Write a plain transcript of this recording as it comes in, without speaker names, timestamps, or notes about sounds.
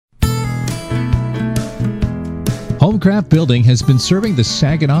Homecraft Building has been serving the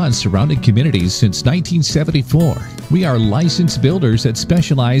Saginaw and surrounding communities since 1974. We are licensed builders that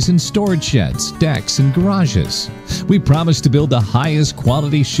specialize in storage sheds, decks, and garages. We promise to build the highest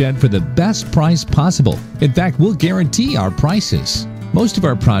quality shed for the best price possible. In fact, we'll guarantee our prices. Most of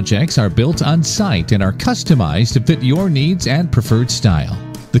our projects are built on site and are customized to fit your needs and preferred style.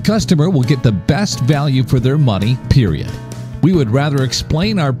 The customer will get the best value for their money, period. We would rather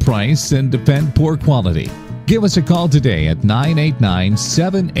explain our price than defend poor quality. Give us a call today at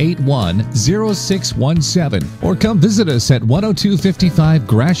 989-781-0617 or come visit us at 10255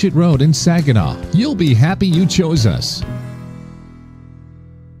 Gratiot Road in Saginaw. You'll be happy you chose us.